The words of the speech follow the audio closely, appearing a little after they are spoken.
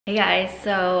Hey guys,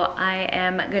 so I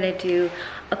am gonna do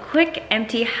a quick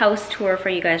empty house tour for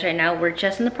you guys right now. We're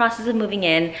just in the process of moving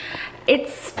in.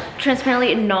 It's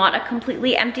transparently not a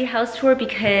completely empty house tour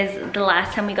because the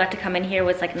last time we got to come in here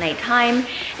was like nighttime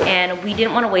and we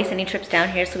didn't want to waste any trips down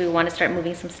here, so we want to start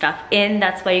moving some stuff in.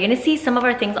 That's why you're gonna see some of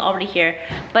our things already here,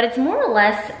 but it's more or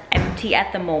less empty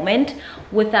at the moment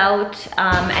without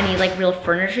any like real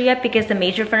furniture yet, because the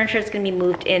major furniture is gonna be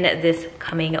moved in this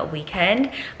coming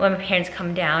weekend when my parents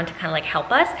come down to kind of like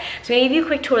help us. So I'm gonna give you a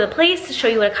quick tour of the place to show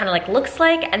you what it kind of like looks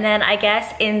like, and then I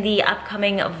guess in the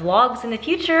upcoming vlogs in the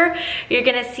future you're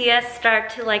gonna see us start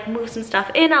to like move some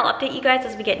stuff in. I'll update you guys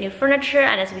as we get new furniture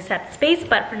and as we set the space,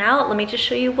 but for now let me just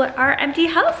show you what our empty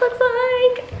house looks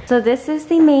like. So this is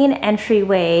the main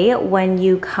entryway. When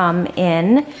you come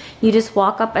in, you just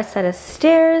walk up a set of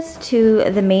stairs to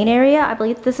the main area. I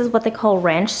believe this is what they call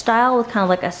ranch style, with kind of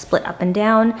like a split up and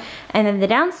down. And then the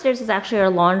downstairs is actually our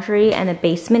laundry and a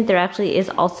basement. There actually is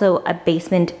also a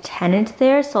basement tenant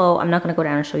there, so I'm not gonna go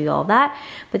down and show you all that.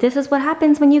 But this is what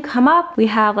happens when you come up. We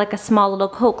have like a small little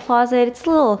coat closet. It's a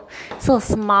little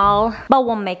small, but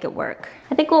we'll make it work.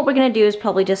 I think what we're gonna do is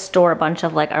probably just store a bunch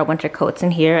of like our winter coats in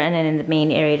here, and then in the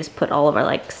main area just put all of our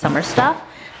like summer stuff.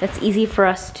 That's easy for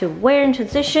us to wear in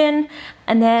transition.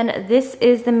 And then this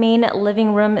is the main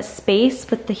living room space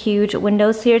with the huge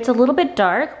windows here. It's a little bit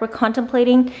dark. We're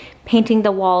contemplating painting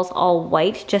the walls all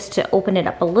white just to open it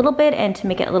up a little bit and to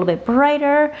make it a little bit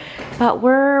brighter. But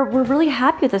we're really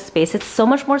happy with this space. It's so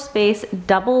much more space,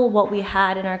 double what we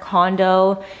had in our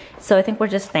condo. So I think we're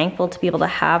just thankful to be able to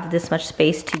have this much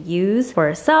space to use for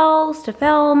ourselves, to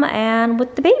film, and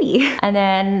with the baby. And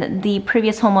then the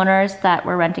previous homeowners that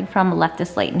we're renting from left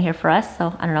this light in here for us.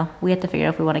 So I don't know, we have to figure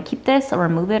out if we want to keep this or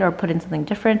remove it or put in something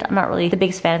different. I'm not really the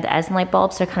biggest fan of the Edison light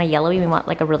bulbs. They're kind of yellowy. We want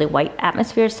like a really white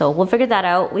atmosphere, so we'll figure that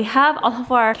out. We have all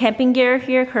of our camping gear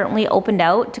here currently opened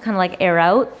out to kind of like air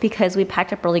out because we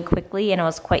packed up really quickly and it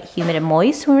was quite humid and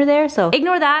moist when we were there, so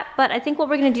ignore that. But I think what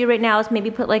we're gonna do right now is maybe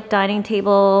put like dining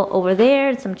table over there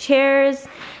and some chairs,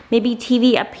 maybe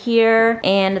TV up here,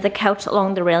 and the couch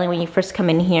along the railing when you first come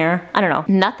in here. I don't know.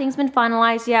 Nothing's been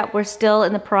finalized yet. We're still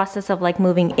in the process of like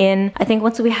moving in. I think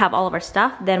once we have all of our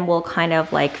stuff, then we'll kind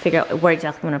of like figure out where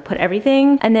exactly we're gonna put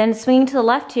everything. And then swinging to the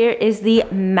left here is the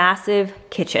massive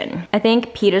kitchen. I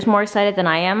think Peter's more excited than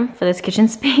I am for this kitchen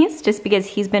space, just because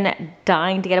he's been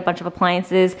dying to get a bunch of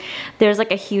appliances. There's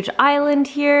like a huge island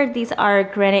here. These are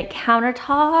granite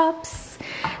countertops.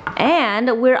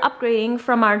 And we're upgrading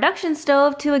from our induction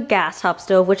stove to a gas top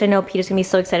stove, which I know Peter's gonna be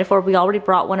so excited for. We already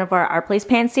brought one of our place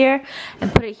pans here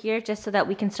and put it here just so that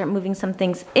we can start moving some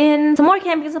things in. Some more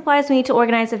camping supplies we need to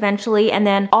organize eventually, and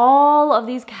then all of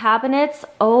these cabinets,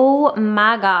 oh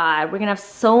my god, we're gonna have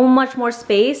so much more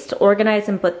space to organize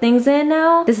and put things in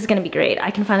now. This is gonna be great.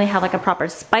 I can finally have like a proper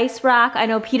spice rack. I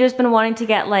know Peter's been wanting to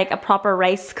get like a proper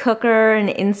rice cooker, an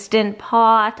instant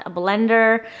pot, a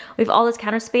blender. We have all this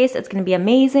counter space. It's gonna be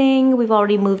amazing. We've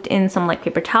already moved in some like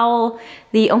paper towel.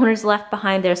 The owners left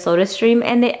behind their soda stream,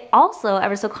 and they also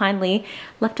ever so kindly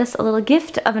left us a little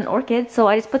gift of an orchid. So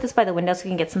I just put this by the window so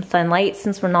we can get some sunlight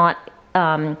since we're not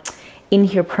in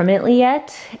here permanently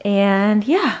yet. And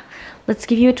yeah, let's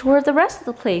give you a tour of the rest of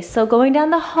the place. So going down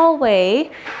the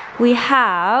hallway, we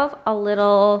have a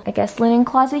little, I guess, linen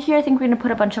closet here. I think we're gonna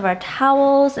put a bunch of our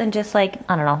towels and just like,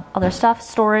 I don't know, other stuff.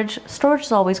 Storage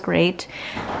is always great.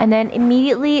 And then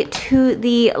immediately to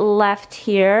the left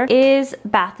here is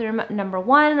bathroom number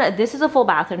one. This is a full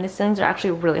bathroom. The ceilings are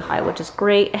actually really high, which is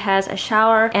great. It has a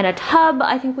shower and a tub.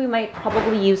 I think we might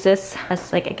probably use this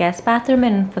as like a guest bathroom,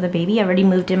 and for the baby, I already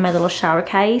moved in my little shower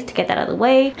caddies to get that out of the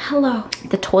way. Hello.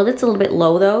 The toilet's a little bit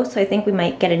low though, so I think we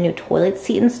might get a new toilet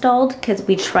seat installed because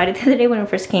we tried it the other day when we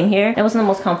first came here. It wasn't the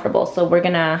most comfortable, so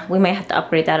we might have to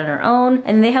upgrade that on our own.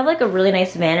 And they have like a really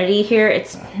nice vanity here.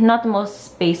 It's not the most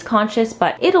space conscious,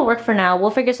 but it'll work for now. We'll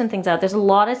figure some things out. There's a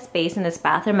lot of space in this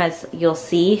bathroom, as you'll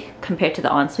see, compared to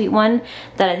the ensuite one,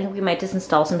 that I think we might just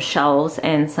install some shelves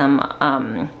and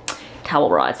some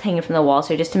towel rods hanging from the walls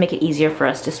here just to make it easier for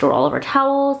us to store all of our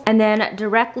towels. And then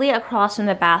directly across from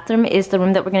the bathroom is the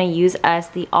room that we're going to use as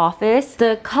the office.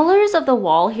 The colors of the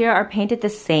wall here are painted the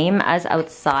same as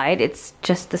outside. It's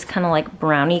just this kind of like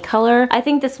brownie color. I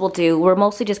think this will do. We're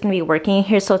mostly just going to be working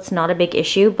here, so it's not a big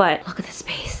issue, but look at this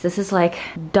space. This is like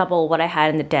double what I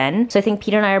had in the den. So I think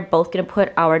Peter and I are both going to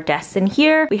put our desks in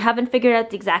here. We haven't figured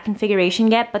out the exact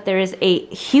configuration yet, but there is a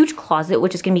huge closet,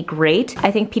 which is going to be great.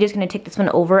 I think Peter's going to take this one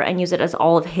over and use it it as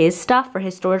all of his stuff for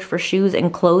his storage for shoes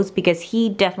and clothes, because he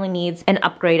definitely needs an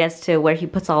upgrade as to where he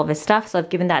puts all of his stuff. So I've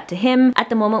given that to him. At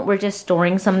the moment, we're just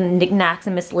storing some knickknacks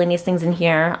and miscellaneous things in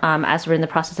here as we're in the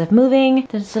process of moving.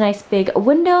 There's a nice big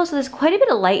window, so there's quite a bit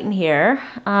of light in here.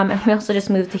 And we also just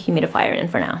moved the humidifier in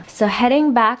for now. So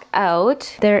heading back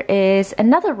out, there is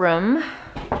another room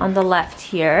on the left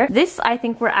here. This, I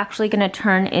think we're actually gonna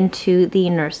turn into the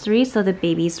nursery, so the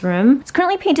baby's room. It's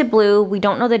currently painted blue. We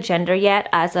don't know the gender yet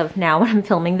as of now when I'm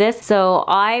filming this. So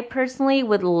I personally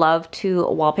would love to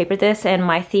wallpaper this, and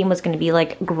my theme was gonna be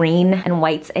like green and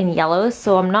whites and yellows.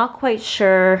 So I'm not quite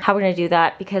sure how we're gonna do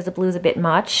that because the blue is a bit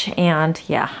much, and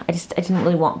yeah, I didn't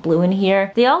really want blue in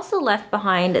here. They also left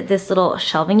behind this little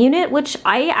shelving unit, which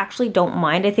I actually don't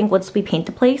mind. I think once we paint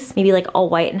the place, maybe like all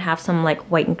white and have some like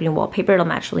white and green wallpaper, it'll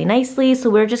match really nicely. So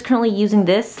we're just currently using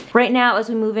this right now as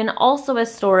we move in, also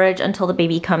as storage until the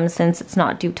baby comes, since it's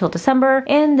not due till December.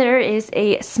 And there is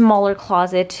a smaller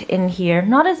closet in here,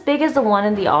 not as big as the one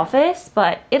in the office,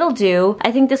 but it'll do.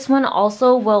 I think this one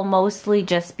also will mostly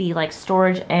just be like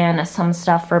storage and some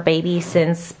stuff for baby,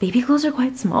 since baby clothes are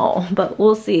quite small, but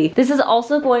we'll see. This is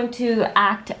also going to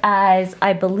act as,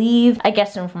 I believe, a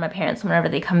guest room for my parents whenever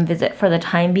they come visit for the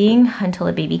time being until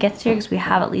the baby gets here, because we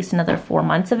have at least another 4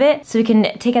 months of it. So we can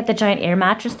take out the giant air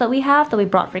mattress that we have that we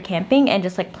brought for camping and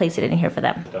just like place it in here for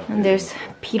them. And there's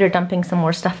Peter dumping some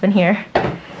more stuff in here.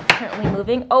 Currently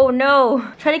moving. Oh no!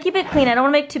 Try to keep it clean. I don't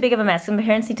want to make too big of a mess. My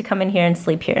parents need to come in here and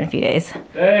sleep here in a few days.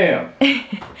 Damn!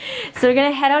 So we're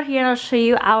gonna head out here and I'll show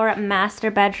you our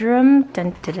master bedroom.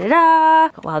 Dun, da, da, da.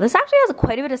 Wow, this actually has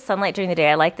quite a bit of sunlight during the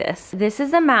day. I like this. This is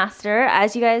the master.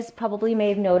 As you guys probably may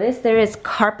have noticed, there is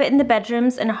carpet in the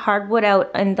bedrooms and hardwood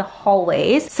out in the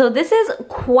hallways. So this is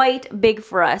quite big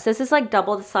for us. This is like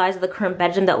double the size of the current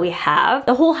bedroom that we have.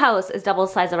 The whole house is double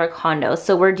the size of our condo,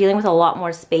 so we're dealing with a lot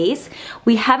more space.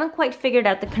 We haven't quite figured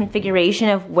out the configuration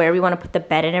of where we want to put the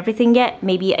bed and everything yet.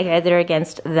 Maybe either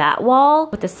against that wall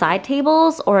with the side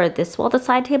tables or this wall with the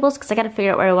side tables, because I got to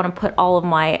figure out where I want to put all of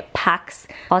my packs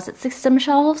closet system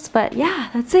shelves. But yeah,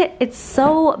 that's it. It's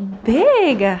so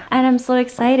big and I'm so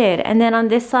excited. And then on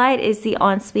this side is the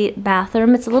ensuite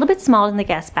bathroom. It's a little bit smaller than the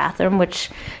guest bathroom, which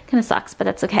kind of sucks, but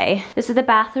that's okay. This is the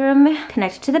bathroom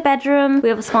connected to the bedroom. We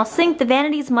have a small sink. The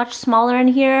vanity is much smaller in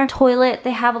here. Toilet,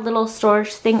 they have a little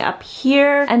storage thing up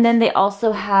here. And then they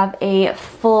also have a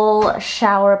full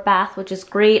shower bath, which is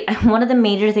great. And one of the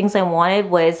major things I wanted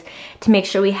was to make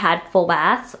sure we had full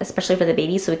baths, especially for the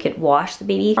baby, so we could wash the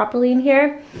baby properly in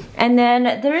here. And then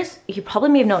there is, you probably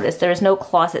may have noticed, there is no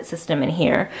closet system in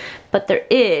here, but there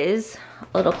is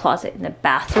a little closet in the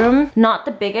bathroom. Not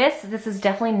the biggest. This is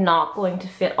definitely not going to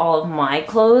fit all of my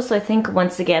clothes. So I think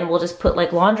once again, we'll just put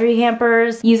like laundry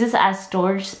hampers, use this as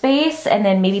storage space, and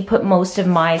then maybe put most of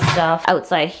my stuff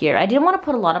outside here. I didn't want to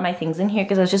put a lot of my things in here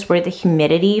because I was just worried the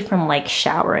humidity from like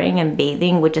showering and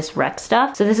bathing would just wreck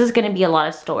stuff. So this is going to be a lot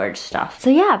of storage stuff. So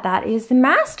yeah, that is the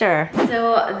master.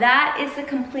 So that is the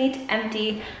complete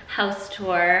empty house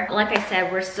tour. Like I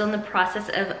said, we're still in the process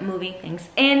of moving things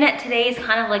in. Today is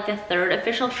kind of like the third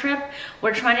official trip.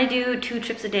 We're trying to do 2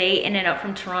 trips a day in and out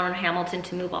from Toronto and Hamilton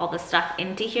to move all the stuff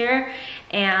into here.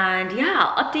 And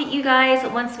yeah, I'll update you guys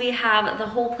once we have the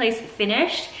whole place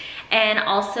finished, and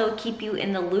also keep you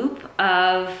in the loop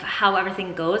of how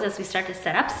everything goes as we start to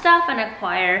set up stuff and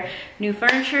acquire new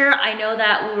furniture. I know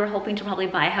that we were hoping to probably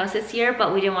buy a house this year,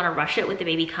 but we didn't want to rush it with the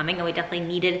baby coming, and we definitely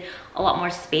needed a lot more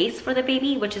space for the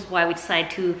baby, which is why we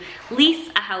decided to lease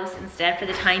a house instead for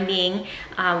the time being.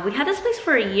 We had this place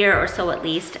for a year or so at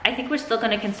least. I think we're still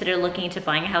going to consider looking into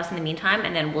buying a house in the meantime,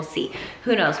 and then we'll see.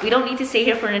 Who knows? We don't need to stay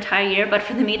here for an entire year, but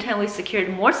for the meantime, we've secured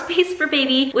more space for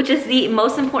baby, which is the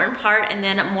most important part, and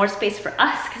then more space for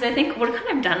us, because I think we're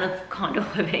kind of done with condo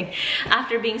living.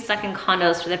 After being stuck in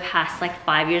condos for the past like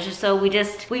 5 years or so,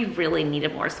 we really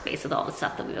needed more space with all the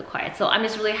stuff that we've acquired. So I'm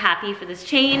just really happy for this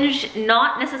change.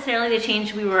 Not necessarily the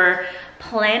change we were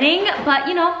planning, but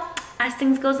you know, as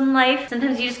things goes in life,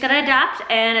 sometimes you just gotta adapt,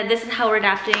 and this is how we're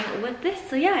adapting with this.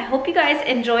 So yeah, I hope you guys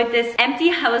enjoyed this empty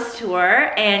house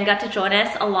tour and got to join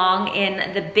us along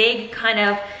in the big kind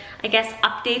of, I guess,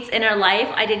 updates in our life.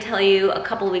 I did tell you a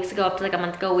couple of weeks ago, up to like a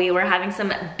month ago, we were having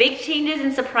some big changes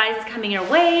and surprises coming our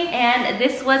way, and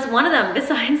this was one of them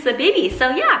besides the baby.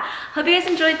 So yeah, hope you guys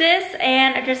enjoyed this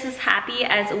and are just as happy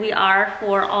as we are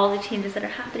for all the changes that are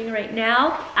happening right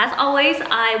now. As always,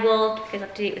 I will keep you guys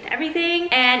up to date with everything,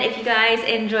 and if you guys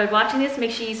enjoyed watching this, make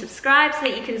sure you subscribe so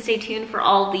that you can stay tuned for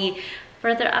all the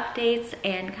further updates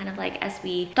and kind of like as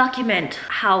we document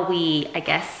how we, I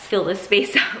guess, fill this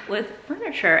space out with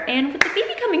furniture and with the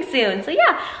baby coming soon. So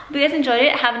yeah, hope you guys enjoyed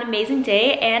it. Have an amazing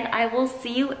day, and I will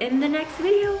see you in the next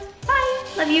video. Bye,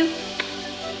 love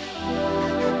you.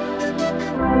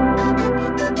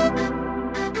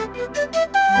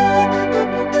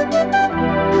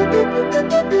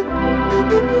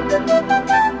 Bye.